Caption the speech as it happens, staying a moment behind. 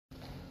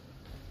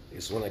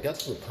So when I got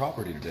to the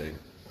property today,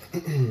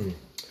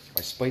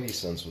 my spidey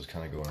sense was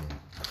kind of going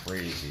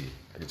crazy.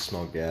 I could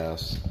smell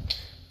gas,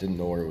 didn't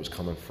know where it was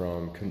coming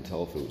from, couldn't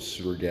tell if it was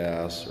sewer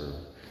gas or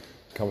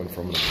coming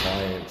from an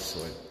appliance. So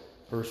I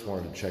first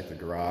wanted to check the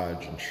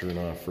garage, and sure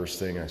enough, first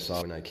thing I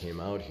saw when I came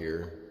out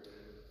here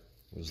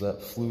was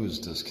that flue is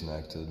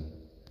disconnected.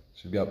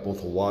 So you've got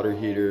both a water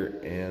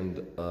heater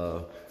and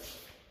a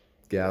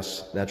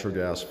natural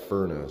gas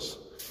furnace,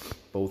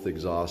 both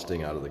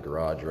exhausting out of the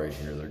garage right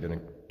here. They're gonna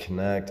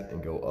connect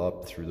and go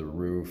up through the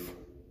roof.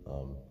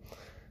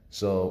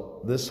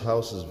 So this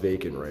house is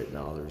vacant right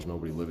now. There's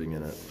nobody living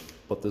in it,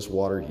 but this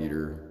water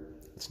heater,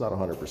 it's not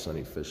 100%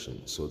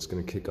 efficient. So it's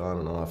gonna kick on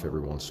and off every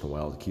once in a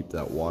while to keep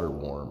that water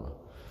warm.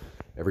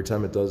 Every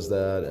time it does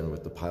that, and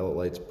with the pilot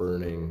lights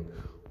burning,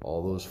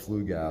 all those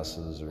flue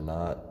gases are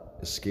not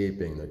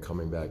escaping. They're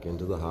coming back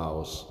into the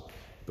house,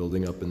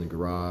 building up in the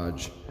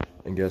garage,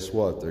 and guess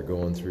what? They're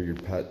going through your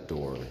pet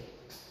door.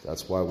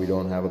 That's why we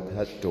don't have a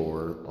pet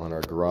door on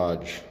our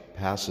garage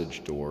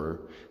passage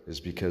door, is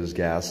because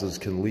gases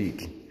can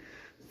leak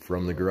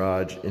from the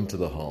garage into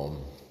the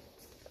home.